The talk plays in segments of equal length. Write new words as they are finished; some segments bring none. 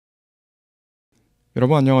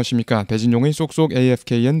여러분 안녕하십니까? 배진용의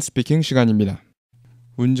쏙쏙afkn 스피킹 시간입니다.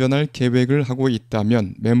 운전할 계획을 하고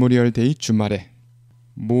있다면 메모리얼 데이 주말에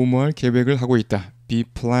뭐할 계획을 하고 있다. Be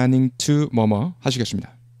planning to 뭐뭐 하시겠습니다.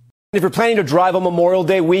 If you're planning to drive on Memorial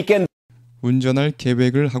Day weekend, 운전할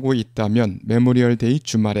계획을 하고 있다면 메모리얼 데이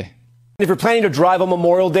주말에 if you're planning to drive on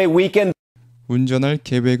Memorial Day weekend, 운전할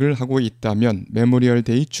계획을 하고 있다면 메모리얼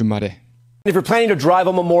데이 주말에 if you're planning to drive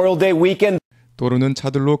on Memorial Day weekend, 도로는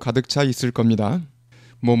차들로 가득 차 있을 겁니다.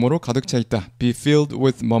 뭐뭐로 가득 차 있다. Be filled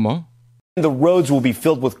with 뭐뭐. the roads will be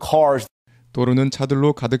filled with cars. 도로는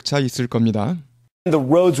차들로 가득 차 있을 겁니다. The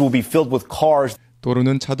roads will be filled with cars.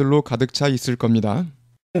 도로는 차들로 가득 차 있을 겁니다.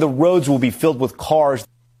 The roads will be filled with cars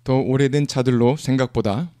더 오래된 차들로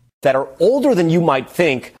생각보다 that are older than you might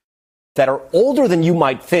think, that are older than you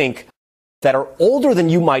might think, that are older than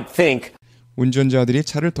you might think. 운전자들이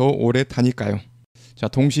차를 더 오래 타니까요. 자,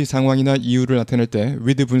 동시 상황이나 이유를 나타낼 때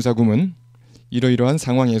with 분사구문 이러이러한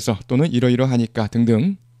상황에서 또는 이러이러하니까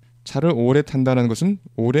등등 차를 오래 탄다는 것은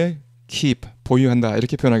오래 keep, 보유한다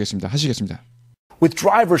이렇게 표현하겠습니다. 하시겠습니다. With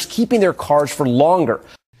drivers keeping their cars for longer.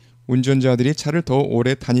 운전자들이 차를 더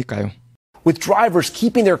오래 타니까요. With drivers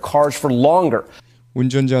keeping their cars for longer.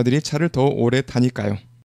 운전자들이 차를 더 오래 타니까요.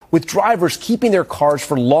 With drivers keeping their cars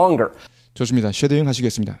for longer. 좋습니다. 쉐도잉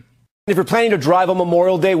하시겠습니다. If you're planning to drive on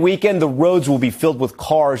Memorial Day weekend, the roads will be filled with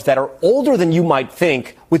cars that are older than you might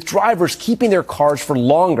think, with drivers keeping their cars for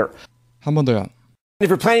longer. 한 번 더요. If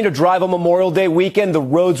you're planning to drive on Memorial Day weekend, the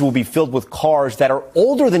roads will be filled with cars that are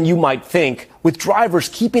older than you might think, with drivers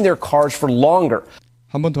keeping their cars for longer.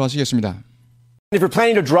 한 번 더 하시겠습니다. If you're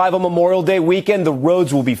planning to drive on Memorial Day weekend, the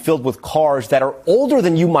roads will be filled with cars that are older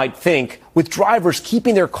than you might think, with drivers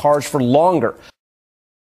keeping their cars for longer.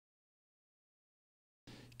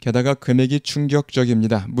 게다가 금액이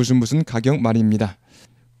충격적입니다. 무슨 가격 말입니다.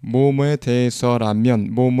 뭐뭐에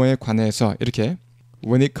대해서라면 뭐뭐에 관해서 이렇게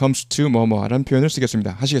when it comes to 뭐뭐라는 표현을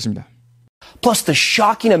쓰겠습니다. 하시겠습니다. Plus the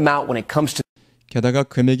shocking amount when it comes to 게다가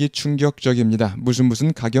금액이 충격적입니다.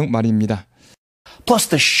 무슨 가격 말입니다. Plus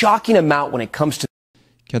the shocking amount when it comes to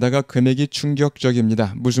게다가 금액이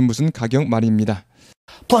충격적입니다. 무슨 가격 말입니다.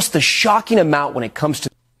 Plus the shocking amount when it comes to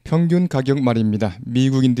평균 가격 말입니다.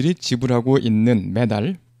 미국인들이 지불하고 있는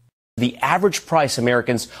매달 the average price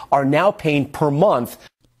Americans are now paying per month.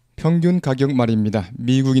 평균 가격 말입니다.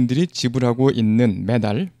 미국인들이 지불하고 있는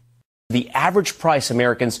매달 The average price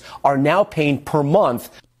Americans are now paying per month.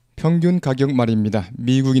 평균 가격 말입니다.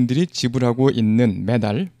 미국인들이 지불하고 있는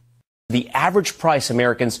매달 The average price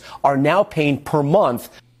Americans are now paying per month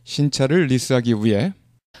신차를 리스하기 위해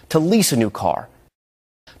to lease a new car.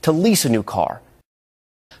 To lease a new car.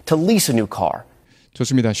 To lease a new car.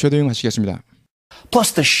 좋습니다. 쉐도잉 하시겠습니다.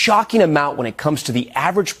 Plus the shocking amount when it comes to the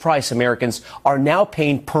average price Americans are now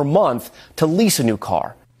paying per month to lease a new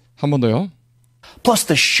car. 한 번 더요. Plus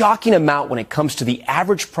the shocking amount when it comes to the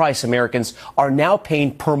average price Americans are now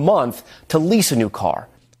paying per month to lease a new car.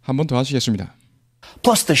 한 번 더 하시겠습니다.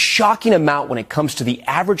 Plus the shocking amount when it comes to the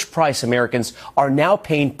average price Americans are now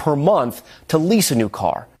paying per month to lease a new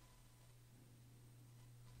car.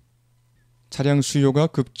 차량 수요가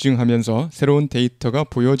급증하면서 새로운 데이터가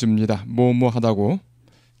보여집니다. 뭐뭐하다고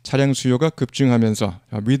차량 수요가 급증하면서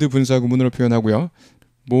with 분사구문으로 표현하고요.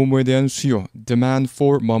 뭐뭐에 대한 수요 demand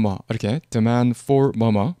for 뭐뭐 이렇게 demand for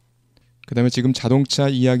뭐뭐 그 다음에 지금 자동차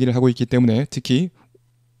이야기를 하고 있기 때문에 특히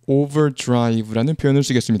overdrive라는 표현을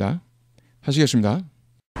쓰겠습니다. 하시겠습니다.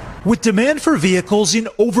 With demand for vehicles in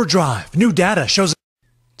overdrive, new data shows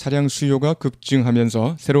차량 수요가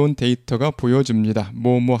급증하면서 새로운 데이터가 보여집니다.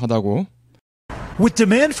 뭐뭐하다고 With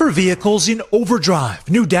demand for vehicles in overdrive,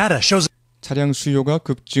 new data shows 차량 수요가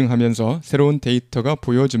급증하면서 새로운 데이터가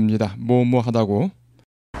보여집니다. 뭐뭐하다고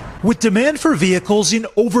With demand for vehicles in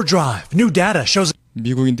overdrive, new data shows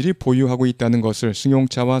미국인들이 보유하고 있다는 것을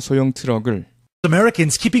승용차와 소형 트럭을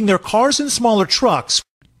Americans keeping their cars and smaller trucks.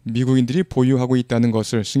 미국인들이 보유하고 있다는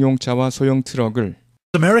것을 승용차와 소형 트럭을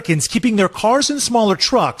Americans keeping their cars and smaller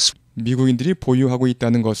trucks. 미국인들이 보유하고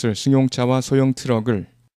있다는 것을 승용차와 소형 트럭을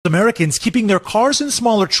Americans keeping their cars and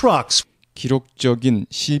smaller trucks 기록적인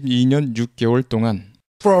 12년 6개월 동안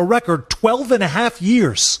for a record 12 and a half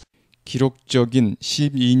years. 기록적인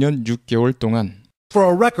 12년 6개월 동안 For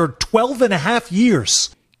a record 12 and a half years.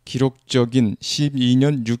 기록적인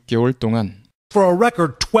 12년 6개월 동안 For a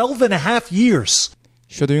record 12 and a half years.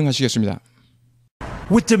 쉐도잉 하시겠습니다.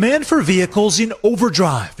 With demand for vehicles in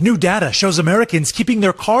overdrive, new data shows Americans keeping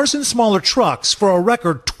their cars and smaller trucks for a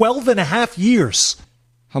record 12 and a half years.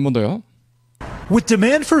 한 번 더요. With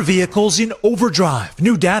demand for vehicles in overdrive,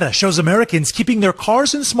 new data shows Americans keeping their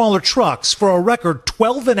cars and smaller trucks for a record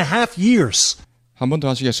 12 and a half years. 한 번 더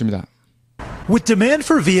하시겠습니다. With demand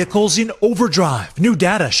for vehicles in overdrive, new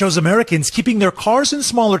data shows Americans keeping their cars and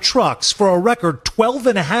smaller trucks for a record 12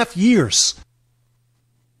 and a half years.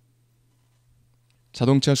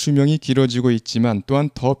 자동차 수명이 길어지고 있지만 또한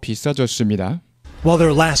더 비싸졌습니다. While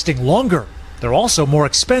they're lasting longer, they're also more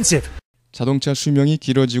expensive. 자동차 수명이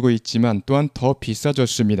길어지고 있지만 또한 더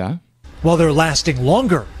비싸졌습니다. While they're lasting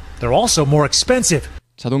longer, they're also more expensive.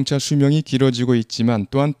 자동차 수명이 길어지고 있지만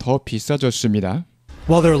또한 더 비싸졌습니다.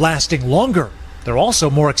 While they're lasting longer, they're also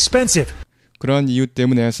more expensive. 그런 이유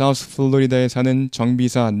때문에 사우스 플로리다에 사는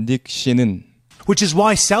정비사 닉 씨는 Which is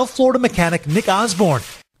why South Florida mechanic Nick Osborne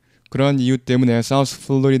그런 이유 때문에 사우스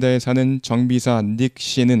플로리다에 사는 정비사 닉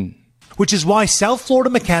씨는 Which is why South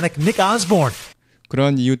Florida mechanic Nick Osborne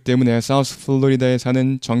그런 이유 때문에 사우스 플로리다에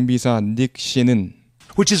사는 정비사 닉 씨는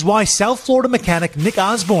Which is why South Florida mechanic Nick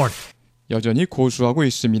Osborne 여전히 고수하고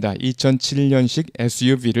있습니다. 2007년식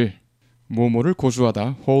SUV를 뭐뭐를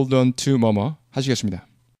고수하다 hold on to 뭐뭐 하시겠습니다.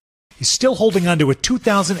 is still holding onto a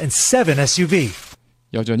 2007 SUV.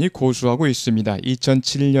 여전히 고수하고 있습니다.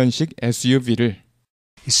 2007년식 SUV를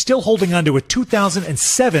is still holding onto a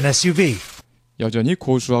 2007 SUV. 여전히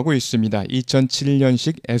고수하고 있습니다.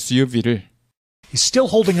 2007년식 SUV를 is still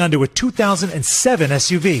holding onto a 2007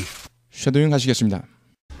 SUV. 쉐도잉 하시겠습니다.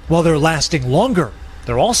 While they're lasting longer,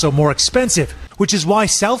 they're also more expensive, which is why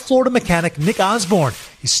South Florida mechanic Nick Osborne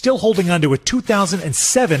is still holding onto a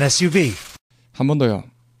 2007 SUV. 한 번 더요.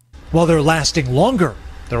 While they're lasting longer,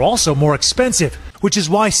 they're also more expensive, which is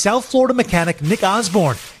why South Florida mechanic Nick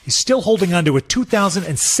Osborne is still holding onto a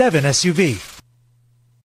 2007 SUV.